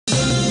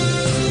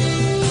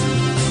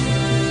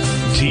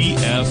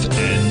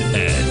TFNN.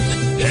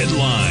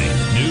 Headline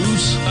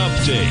News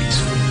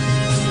Update.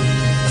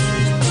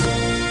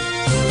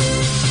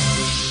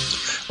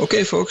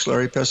 Okay, folks,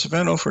 Larry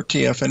Pesavento for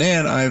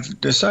TFNN. I've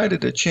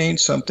decided to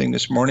change something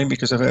this morning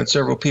because I've had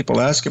several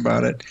people ask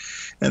about it,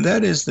 and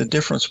that is the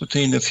difference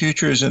between the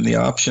futures and the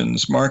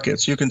options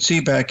markets. You can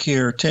see back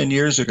here 10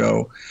 years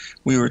ago,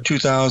 we were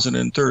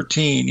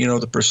 2013,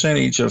 the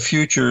percentage of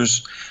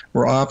futures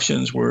or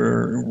options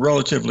were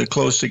relatively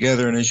close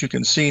together, and as you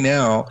can see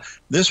now,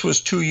 this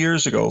was 2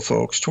 years ago,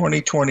 folks,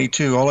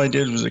 2022. All I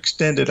did was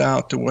extend it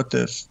out to what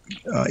the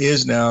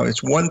is now.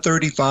 It's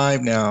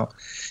 135 now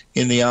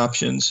in the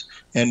options,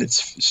 and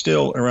it's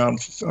still around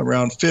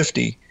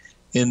 50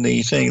 in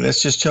the thing. That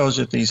just tells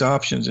you that these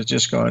options have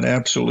just gone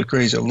absolutely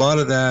crazy. A lot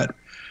of that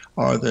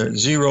are the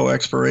zero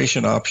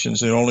expiration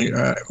options that only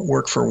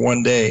work for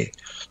 1 day.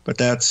 But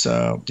that's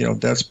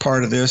that's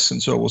part of this,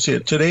 and so we'll see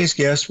it. Today's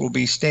guest will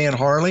be Stan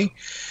Harley.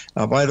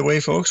 By the way,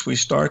 folks, we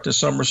start the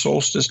summer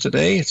solstice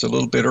today. It's a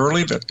little bit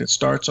early, but it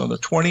starts on the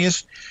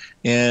 20th.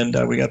 And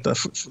we got the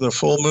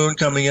full moon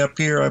coming up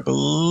here. I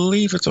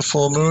believe it's a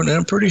full moon, and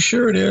I'm pretty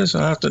sure it is.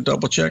 I'll have to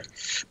double check.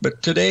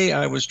 But today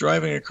I was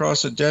driving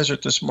across the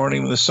desert this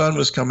morning when the sun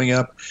was coming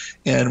up.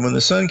 And when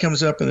the sun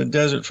comes up in the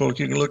desert, folks,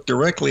 you can look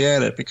directly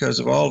at it because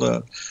of all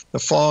the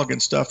fog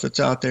and stuff that's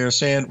out there,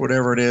 sand,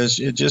 whatever it is.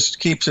 It just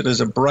keeps it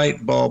as a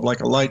bright bulb, like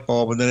a light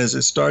bulb. And then as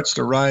it starts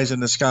to rise in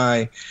the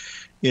sky,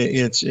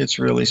 it's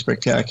really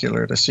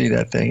spectacular to see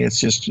that thing. It's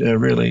just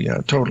really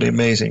totally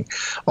amazing.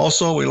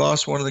 Also, we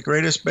lost one of the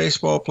greatest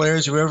baseball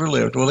players who ever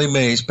lived. Willie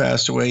Mays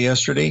passed away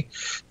yesterday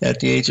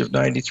at the age of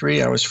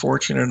 93. I was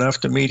fortunate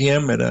enough to meet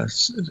him at a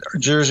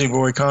Jersey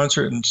Boy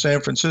concert in San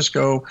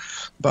Francisco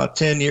about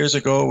 10 years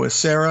ago with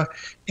Sarah.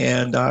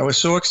 And I was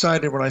so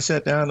excited when I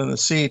sat down in the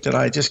seat that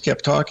I just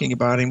kept talking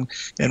about him.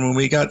 And when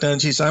we got done,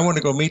 she said, I want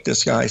to go meet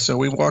this guy. So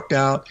we walked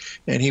out,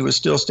 and he was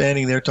still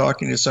standing there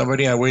talking to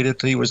somebody. I waited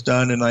till he was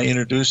done, and I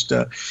introduced,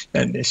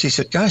 and she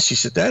said, gosh, she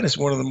said, that is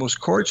one of the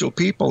most cordial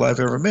people I've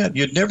ever met.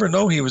 You'd never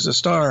know he was a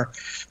star.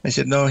 I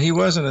said, no, he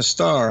wasn't a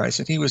star. I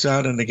said, he was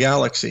out in the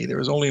galaxy. There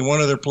was only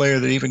one other player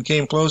that even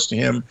came close to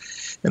him,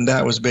 and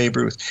that was Babe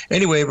Ruth.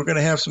 Anyway, we're going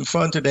to have some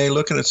fun today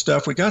looking at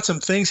stuff. We got some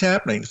things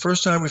happening. The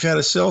first time we've had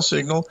a sell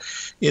signal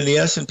in the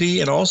S&P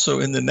and also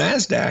in the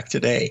NASDAQ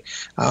today.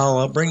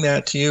 I'll bring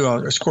that to you.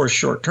 Of course,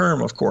 short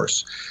term, of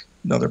course.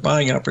 Another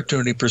buying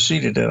opportunity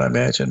preceded it, I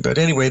imagine. But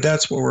anyway,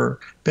 that's what we're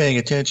paying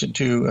attention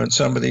to on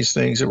some of these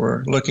things that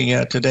we're looking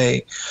at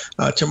today.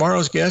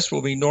 Tomorrow's guest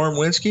will be Norm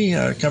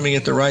Winsky, coming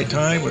at the right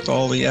time with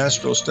all the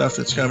astro stuff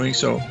that's coming.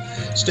 So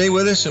stay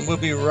with us, and we'll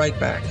be right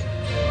back.